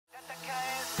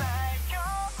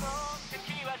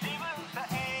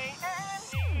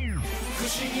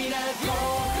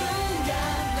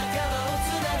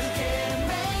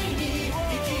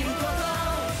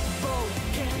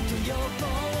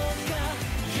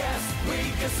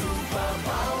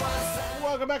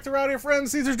Welcome back to Rowdy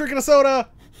Friends. Caesar's drinking a soda.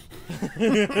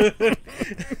 This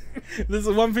is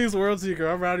One Piece World Seeker.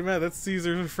 I'm Rowdy Man. That's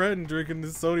Caesar's friend drinking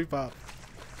this soda pop.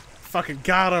 Fucking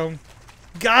got him.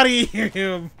 Got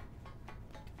him.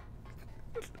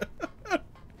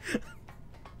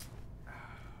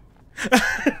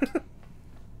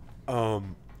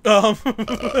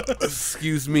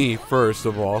 Excuse me, first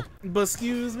of all. But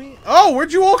excuse me. Oh,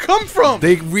 where'd you all come from?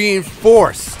 They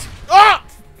reinforced. Ah!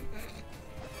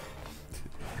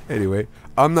 Anyway,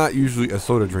 I'm not usually a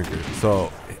soda drinker,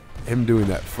 so him doing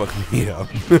that fucked me up.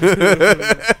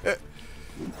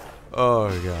 Oh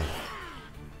my god.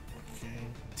 Okay.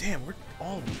 Damn, where'd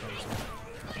all of them come from?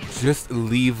 Just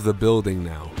leave the building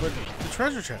now. But the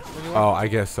treasure chest. Oh, I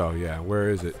guess so, yeah. Where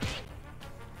is it?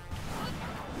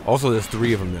 Also, there's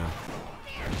 3 of them now.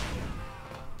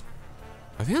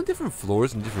 Are they on different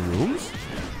floors in different rooms?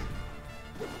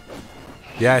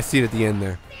 Yeah, I see it at the end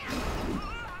there.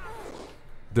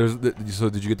 So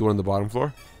did you get the one on the bottom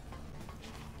floor?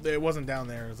 It wasn't down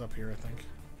there. It was up here, I think.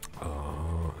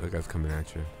 Oh, that guy's coming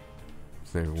at you.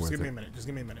 Just give me a minute. Just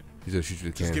give me a minute. He's gonna shoot you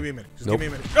with the Just cannon. give me a minute. Just Nope.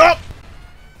 give me a minute. Oh!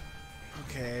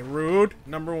 Okay, rude.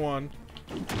 Number 1.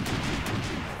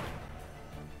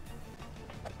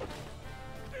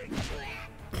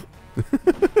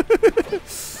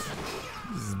 Just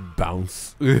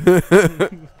bounce.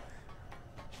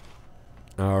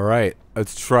 All right,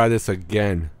 let's try this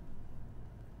again.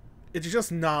 It's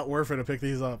just not worth it to pick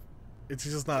these up. It's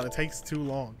just not. It takes too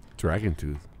long. Dragon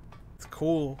tooth. It's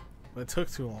cool, but it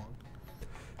took too long.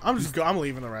 I'm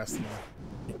leaving the rest of them.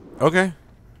 Okay.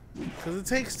 Because it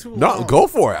takes too long. No, go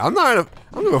for it. I don't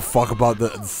give a fuck about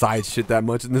the side shit that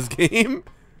much in this game.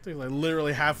 It takes like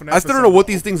literally half an I episode. still don't know what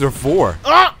these things are for.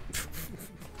 Ah!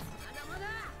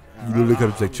 You literally could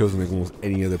have like chosen like almost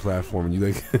any other platform, and you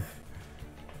like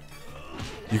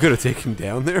you could have taken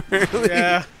down there. Apparently.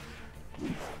 Yeah.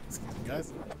 Excuse me,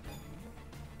 guys.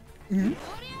 Yeah.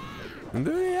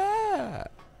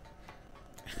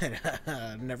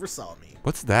 Never saw me.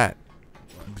 What's that?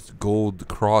 This gold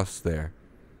cross there.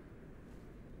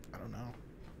 I don't know.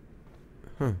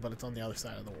 Huh. But it's on the other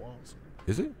side of the walls.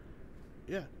 Is it?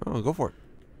 Yeah. Oh, go for it.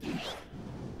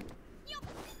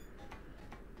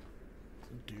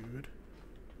 Dude.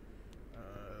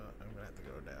 I'm gonna have to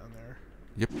go down there.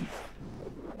 Yep.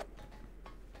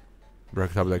 Right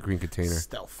on top of that green container.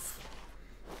 Stealth.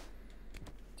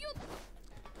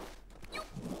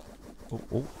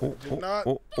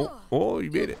 Oh,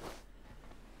 you made it.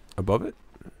 Above it?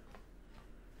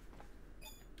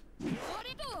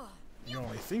 You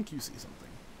only think you see something.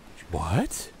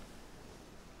 What?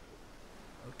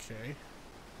 Okay.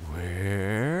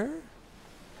 Where?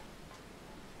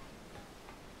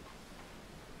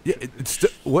 Yeah, it's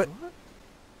what?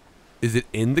 Is it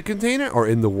in the container or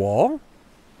in the wall?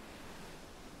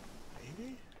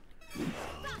 Maybe?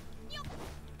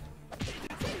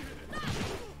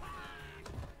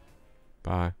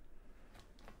 Bye.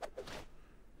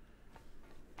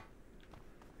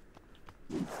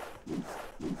 I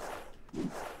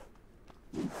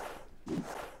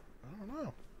don't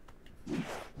know.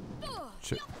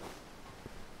 Shit.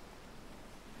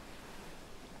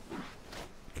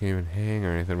 Can't even hang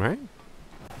or anything, right?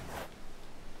 Oh.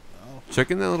 Check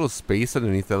in that little space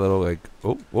underneath that little like.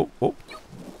 Oh. Oh.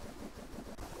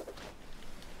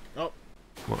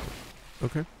 What?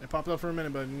 Okay. It popped up for a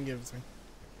minute, but it didn't give it to me.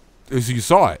 So you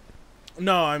saw it?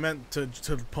 No, I meant to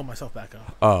pull myself back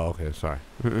up. Oh, okay. Sorry.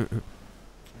 Can I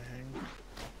hang?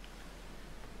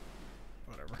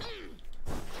 Whatever.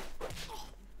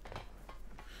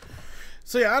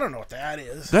 So yeah, I don't know what that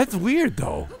is. That's weird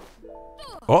though.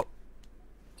 Oh.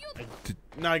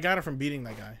 No, I got it from beating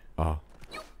that guy. Oh.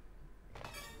 I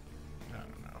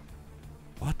don't know.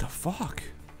 What the fuck?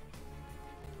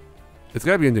 It's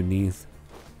gotta be underneath.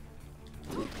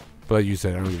 But like you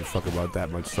said, I don't give a fuck about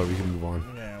that much, so we can move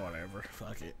on. Yeah, whatever.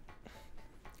 Fuck it.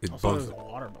 It Also, bugs. there's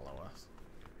water below us.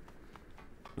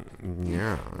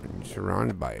 Yeah, I'm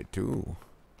surrounded by it too.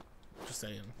 Just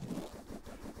saying.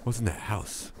 What's in that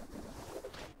house?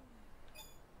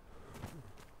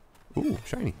 Ooh,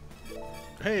 shiny.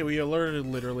 Hey, we alerted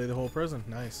literally the whole prison.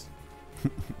 Nice.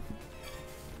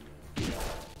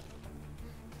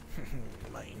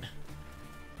 Mine.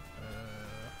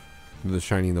 The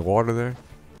shiny in the water there.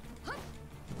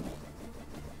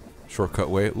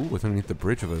 Shortcut way. Ooh, what's underneath the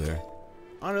bridge over there?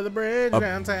 Under the bridge A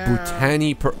downtown.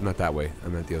 Not that way. I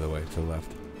meant the other way, to the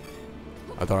left.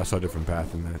 I thought I saw a different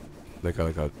path than that. Like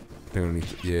a thing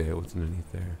underneath. Yeah, what's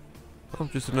underneath there? Oh,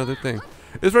 just another thing.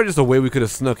 It's probably just a way we could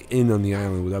have snuck in on the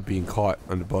island without being caught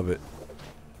above it.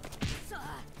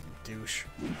 Douche.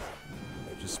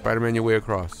 Just Spider-Man your way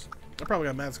across. I probably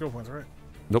got mad skill points, right?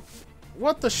 Nope.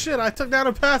 What the shit? I took down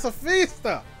a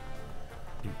pacifista!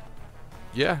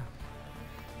 Yeah.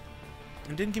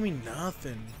 It didn't give me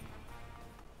nothing.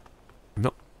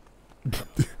 Nope.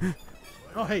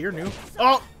 Oh, hey, you're new.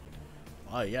 Oh!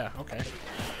 Oh, yeah, okay.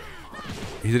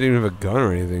 He didn't even have a gun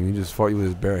or anything. He just fought you with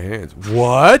his bare hands.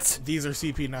 What? These are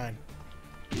CP9.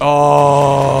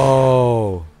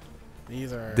 Oh.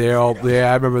 These are... They're all...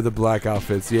 Yeah, I remember the black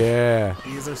outfits. Yeah.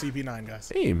 These are CP9,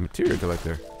 guys. Hey, material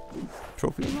collector.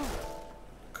 Trophy.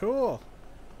 Cool.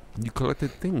 You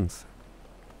collected things.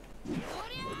 You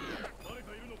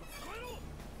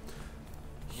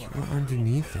were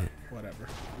underneath it. Whatever.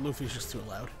 Luffy's just too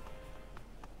loud.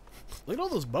 Look at all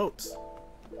those boats.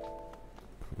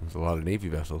 There's a lot of Navy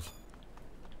vessels.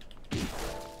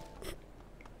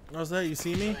 How's that? You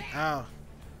see me? Ah.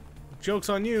 Joke's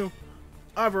on you.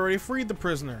 I've already freed the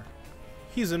prisoner.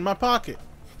 He's in my pocket.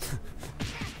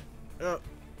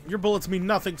 Your bullets mean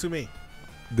nothing to me.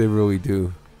 They really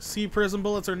do. Sea prison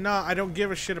bullets or not, I don't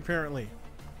give a shit apparently.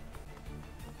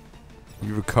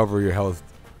 You recover your health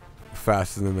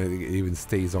faster than it even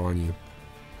stays on you.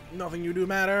 Nothing you do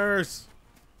matters.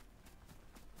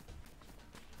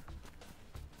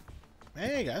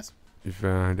 Hey guys. You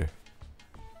found her.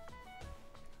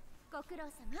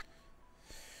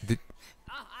 Did...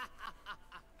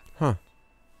 Huh.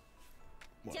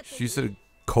 She said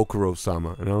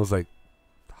Kokoro-sama, and I was like,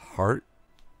 heart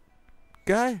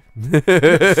guy?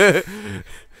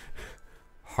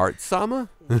 Heart-sama?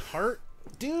 Heart?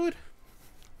 Dude?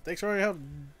 Thanks for all your help,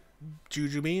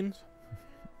 Juju Beans.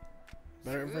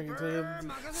 Better bring it to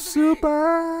you.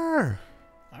 Super!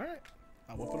 Alright.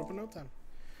 I'll whip it up in no time.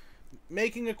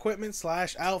 Making equipment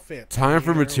 / outfits. Time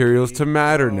for materials to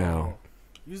matter now.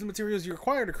 Use the materials you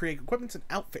require to create equipment and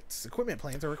outfits. Equipment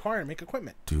plans are required to make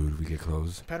equipment. Dude, we get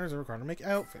clothes. Patterns are required to make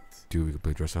outfits. Dude, we can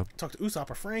play dress up. Talk to Usopp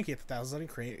or Frankie at the Thousand and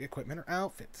create equipment or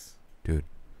outfits. Dude.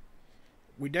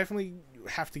 We definitely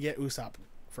have to get Usopp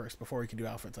first before we can do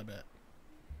outfits, I bet.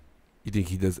 You think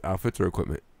he does outfits or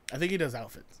equipment? I think he does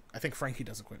outfits. I think Frankie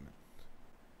does equipment.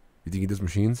 You think he does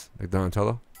machines? Like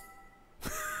Donatello?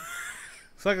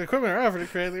 It's like equipment or outfit,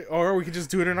 crazy. Or we could just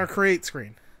do it in our create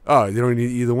screen. Oh, you don't need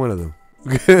either one of them.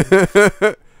 You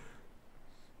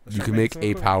can make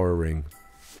a power ring.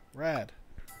 Rad.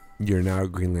 You're now a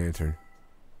Green Lantern.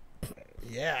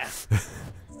 Yeah.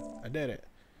 I did it.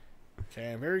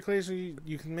 Okay, very clearly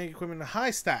you can make equipment of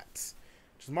high stats,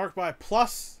 which is marked by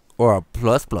plus. Or a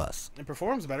plus. And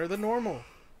performs better than normal.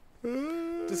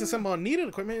 Disassemble unneeded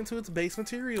equipment into its base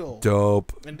material.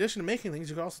 Dope. In addition to making things,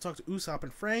 you can also talk to Usopp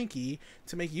and Frankie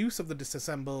to make use of the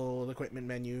disassembled equipment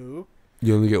menu.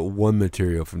 You only get one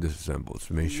material from disassembled,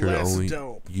 so make sure to only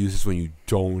use this when you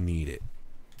don't need it.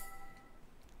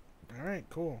 Alright,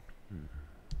 cool.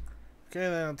 Okay,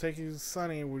 then I'll take you to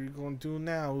Sunny. What are you going to do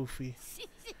now, Luffy?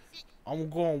 I'm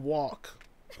going to walk.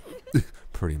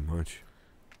 Pretty much.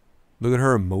 Look at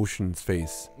her emotions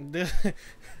face.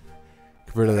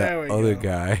 Compared to that other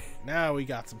guy. Now we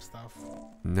got some stuff.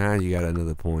 Now you got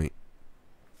another point.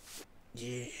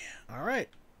 Yeah. Alright.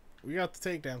 We got the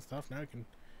takedown stuff. Now we can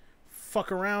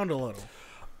fuck around a little.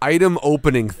 Item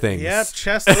opening things. Yep,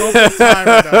 chest open time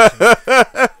reduction.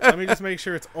 Let me just make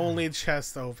sure it's only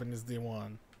chest open is the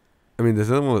one. I mean, there's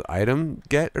another one with item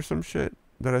get or some shit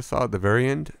that I saw at the very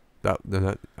end.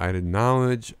 That item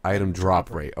knowledge, item drop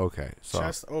rate. Okay, so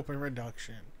chest open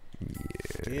reduction.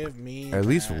 Yeah. Give me at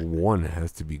least that. one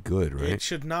has to be good, right? It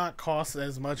should not cost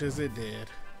as much as it did.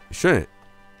 It shouldn't.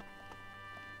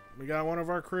 We got one of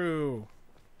our crew.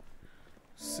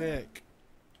 Sick.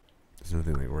 There's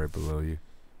nothing like right below you.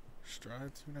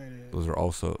 Strides United. Those are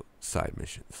also side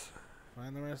missions.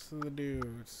 Find the rest of the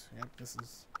dudes. Yep, this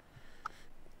is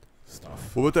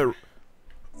stuff. What about that?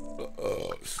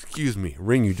 Excuse me,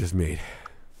 ring you just made.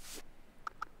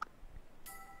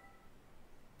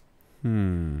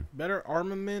 Better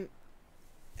armament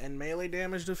and melee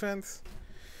damage defense.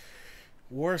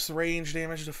 Worse range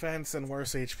damage defense and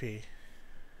worse HP.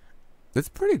 That's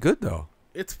pretty good though.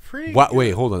 It's pretty good. Good.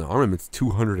 Wait, hold on. Armament's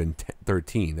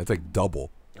 213. That's like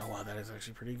double. Oh wow, that is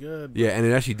actually pretty good. Yeah, and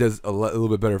it actually does a little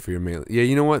bit better for your melee. Yeah,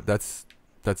 you know what? That's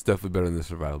definitely better than the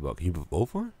survival belt. Can you put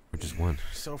both on? Or just one?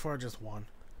 So far, just one.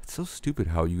 It's so stupid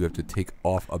how you have to take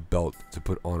off a belt to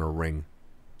put on a ring.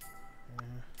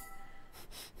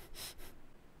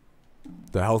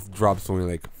 The health drops only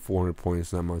like 400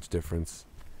 points, not much difference.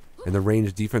 And the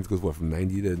range defense goes what, from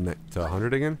 90 to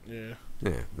 100 again? Yeah.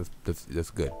 Yeah,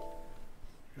 that's good.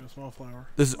 Got a small flower.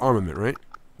 This is armament, right?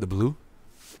 The blue?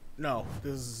 No,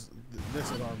 this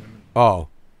is armament. Oh.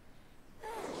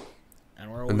 And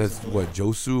we're always And that's what,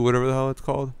 Josu, whatever the hell it's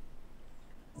called?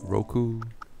 Roku?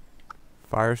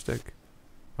 Fire stick?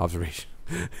 Observation.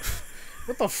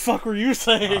 What the fuck were you I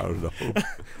saying? don't know.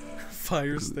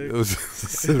 Fire stick. It was,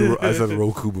 I said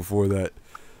Roku before that.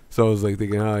 So I was like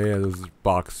thinking, oh yeah, this is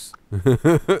box.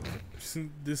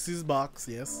 This is box,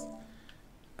 yes.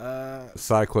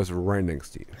 Side quest right next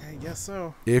to you. I guess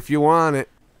so. If you want it.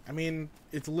 I mean,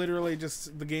 it's literally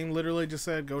just, the game literally just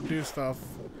said go do stuff.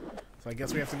 So I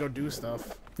guess we have to go do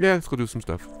stuff. Yeah, let's go do some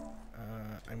stuff.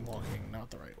 I'm walking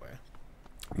not the right way.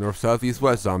 North, south, east,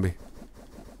 west, zombie.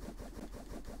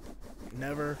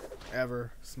 Never,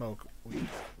 ever smoke weed.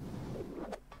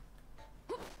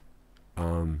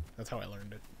 That's how I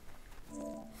learned it.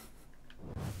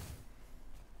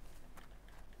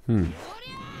 I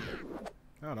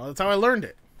don't know, that's how I learned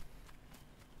it.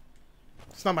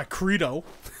 It's not my credo.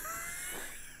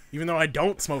 Even though I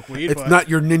don't smoke weed, It's but not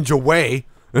your ninja way.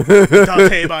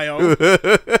 Date bio.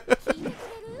 The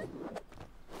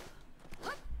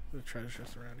treasure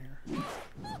chest around here.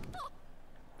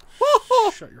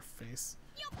 Shut your face.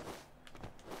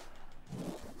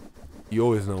 You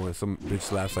always know when some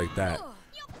bitch laughs like that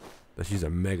she's a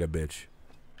mega bitch.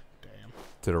 Damn.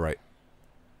 To the right.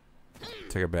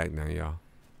 Take it back now, y'all.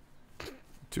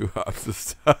 2 hops of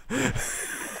stuff.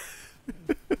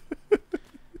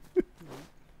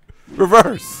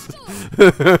 Reverse.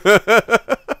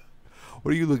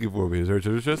 What are you looking for, man? Is there a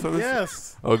treasure chest on this?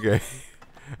 Yes. Okay.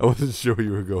 I wasn't sure what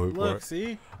you were going Look, for.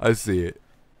 see? I see it.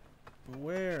 But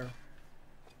where?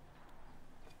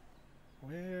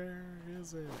 Where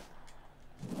is it?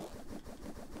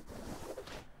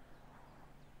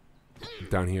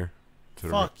 Down here. To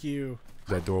the Fuck right. you.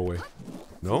 That doorway.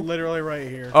 No? Literally right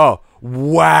here. Oh.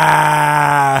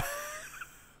 Wow.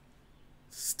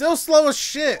 Still slow as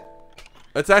shit.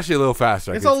 It's actually a little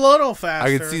faster. It's a little faster.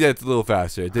 I can see that it's a little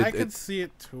faster. I can see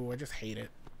it too. I just hate it.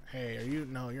 Hey, are you?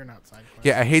 No, you're not side quest.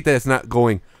 Yeah, I hate that it's not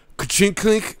going ka-chink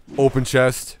clink, open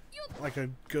chest. Like a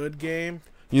good game.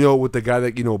 You know, with the guy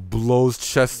that, you know, blows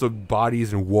chests of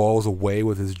bodies and walls away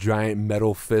with his giant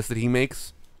metal fist that he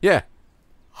makes. Yeah.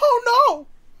 Oh no!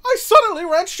 I suddenly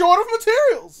ran short of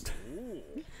materials.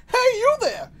 Hey, you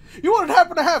there! You wouldn't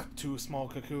happen to have 2 small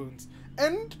cocoons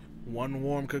and 1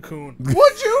 warm cocoon,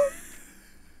 would you?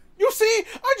 You see,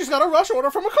 I just got a rush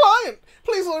order from a client.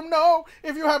 Please let him know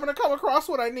if you happen to come across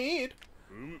what I need.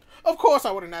 Of course,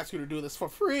 I wouldn't ask you to do this for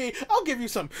free. I'll give you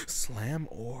some slam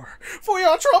ore for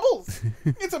your troubles.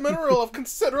 It's a mineral of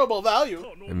considerable value.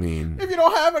 I mean... If you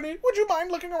don't have any, would you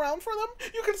mind looking around for them?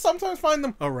 You can sometimes find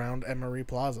them around Emery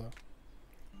Plaza.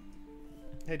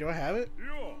 Hey, do I have it?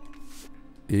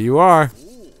 Here you are.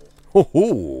 Ho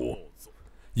ho.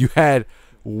 You had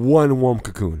 1 warm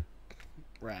cocoon.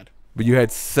 Rad. But you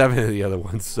had 7 of the other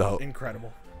ones, so...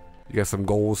 Incredible. You got some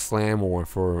gold slam ore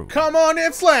for... Come on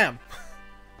in, slam!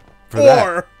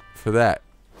 For that.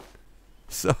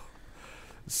 So,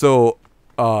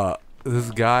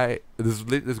 this guy,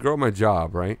 this girl at my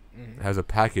job, right, has a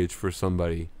package for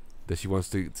somebody that she wants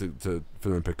to for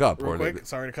them to pick up. Real quick,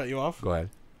 sorry to cut you off. Go ahead.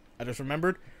 I just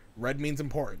remembered, red means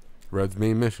important. Red's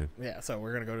main mission. Yeah, so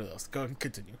we're gonna go to those. Go and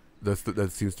continue.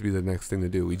 That seems to be the next thing to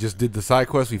do. We just did the side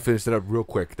quest. We finished it up real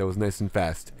quick. That was nice and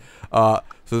fast. So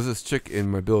there's this chick in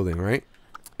my building, right,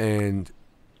 and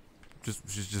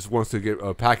she just wants to get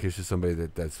a package to somebody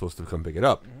that's supposed to come pick it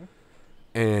up.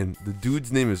 And the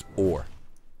dude's name is Or.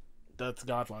 That's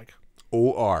godlike.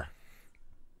 O-R.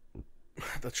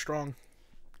 That's strong.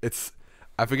 It's,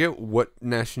 I forget what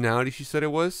nationality she said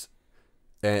it was.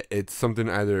 It's something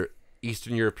either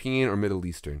Eastern European or Middle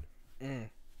Eastern. I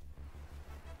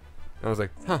was like,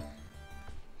 huh.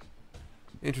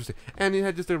 Interesting. And he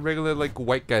had just a regular, like,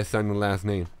 white guy sounding last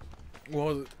name. What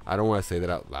was it? I don't want to say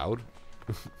that out loud.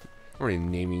 I'm already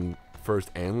naming first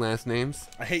and last names.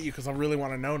 I hate you because I really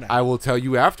want to know now. I will tell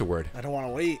you afterward. I don't want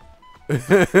to wait. I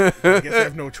guess I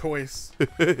have no choice.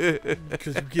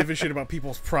 Because you give a shit about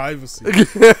people's privacy.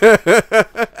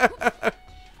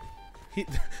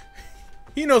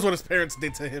 He knows what his parents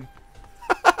did to him.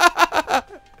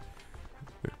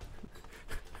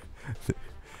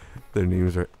 Their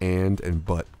names are and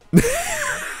Butt.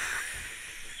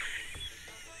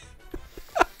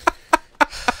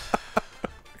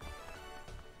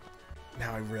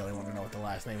 Now I really want to know what the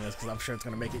last name is because I'm sure it's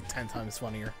going to make it 10 times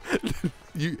funnier.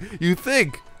 You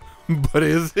think, but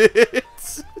is it?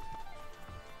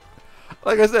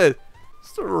 Like I said,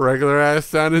 it's a regular ass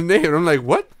sounding name. And I'm like,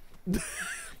 what?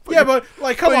 But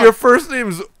like, come on. Your first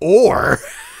name's Or.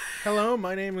 Hello,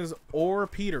 my name is Or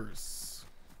Peters.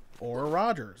 Or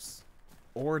Rogers.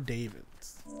 Or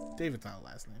David's. David's not a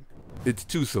last name. It's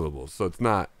 2 syllables, so it's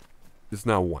not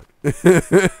one.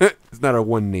 It's not a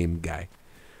one name guy.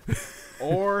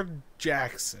 Or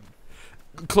Jackson.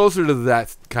 Closer to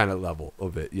that kind of level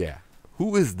of it, yeah.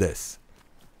 Who is this?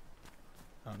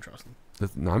 I don't trust him.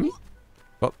 That's Nami?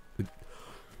 Oh,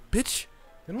 bitch.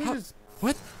 Didn't we just...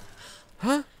 What?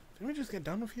 Huh? Didn't we just get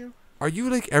done with you? Are you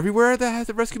like everywhere that has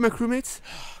to rescue my crewmates?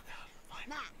 Oh, God.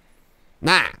 Fine.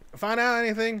 Nah. Find out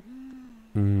anything?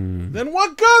 Mm. Then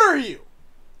what good are you?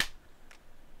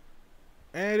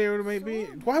 And it would make me...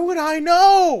 Why would I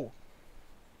know?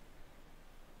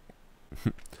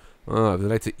 If they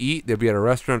like to eat, they'll be at a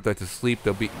restaurant. If they like to sleep,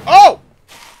 they'll be... Oh!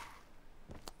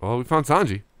 Well, we found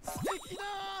Sanji.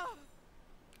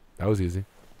 That was easy.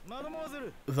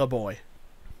 The boy.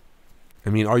 I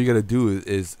mean, all you gotta do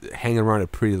is hang around a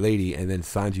pretty lady, and then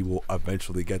Sanji will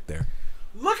eventually get there.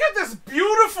 Look at this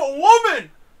beautiful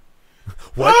woman!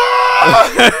 What?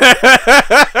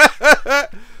 Ah!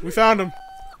 We found him.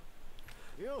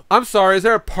 I'm sorry, is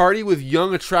there a party with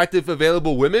young, attractive,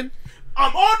 available women?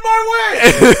 I'm on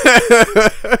my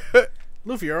way!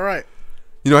 Luffy, alright.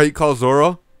 You know how you call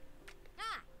Zoro?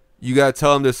 You gotta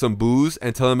tell him there's some booze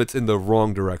and tell him it's in the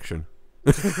wrong direction.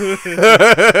 There's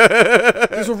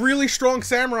a really strong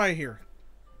samurai here.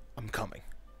 I'm coming.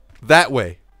 That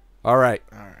way. Alright.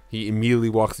 Alright. He immediately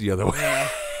walks the other way. Yeah.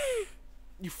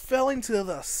 You fell into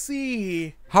the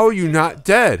sea. How are you not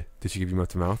dead? Did she give you mouth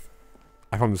to mouth?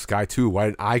 I'm from the sky too. Why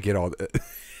didn't I get all that?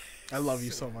 I love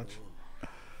you so much.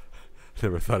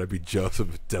 Never thought I'd be jealous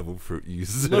of a devil fruit you.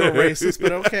 Little racist,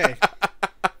 but okay.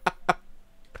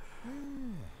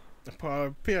 I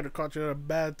appear to caught you at a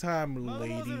bad time,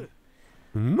 lady.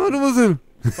 Mademoiselle.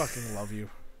 Fucking love you.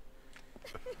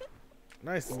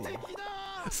 Nice to meet you.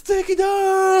 Sticky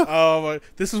dog. Oh,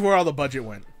 this is where all the budget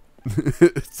went.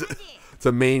 It's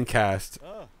a main cast.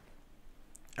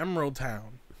 Emerald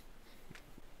Town.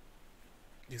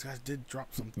 These guys did drop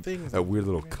some things. That weird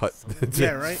little cut to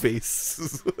Yeah, right? his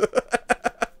face.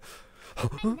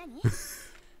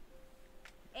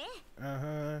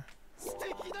 Uh-huh.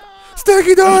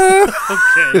 Sticky dog.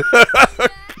 Okay.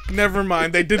 Never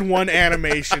mind. They did one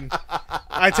animation.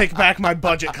 I take back my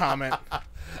budget comment.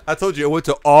 I told you I went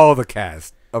to all the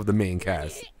cast of the main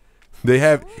cast. They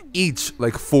have each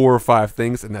like 4 or 5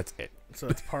 things, and that's it. So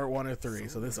it's part 1 or 3.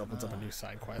 So this opens up a new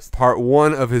side quest. Part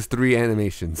 1 of his 3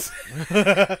 animations.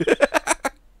 Let's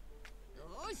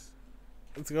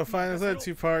go find those other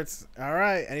 2 parts. All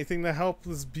right. Anything to help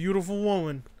this beautiful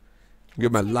woman. Get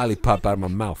my lollipop out of my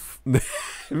mouth.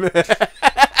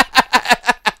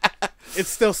 It's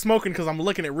still smoking because I'm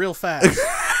licking it real fast.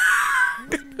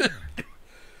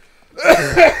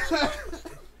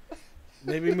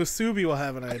 Maybe Musubi will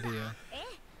have an idea.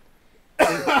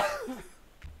 I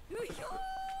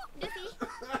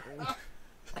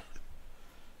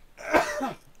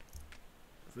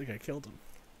think I killed him.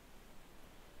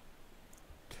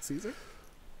 Caesar?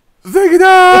 Ziggy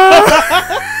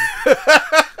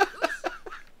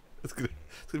It's gonna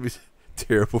be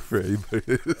terrible for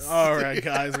anybody. Alright,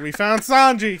 guys. We found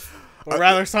Sanji. Or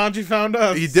rather, Sanji found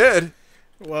us. He did.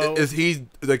 Well, Is he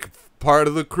like part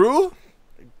of the crew?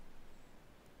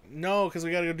 no, because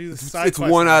we gotta go do the side It's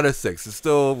quest 1 now. out of 6. It's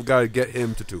still gotta get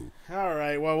him to 2.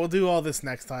 Alright, well, we'll do all this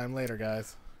next time. Later,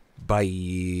 guys.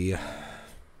 Bye.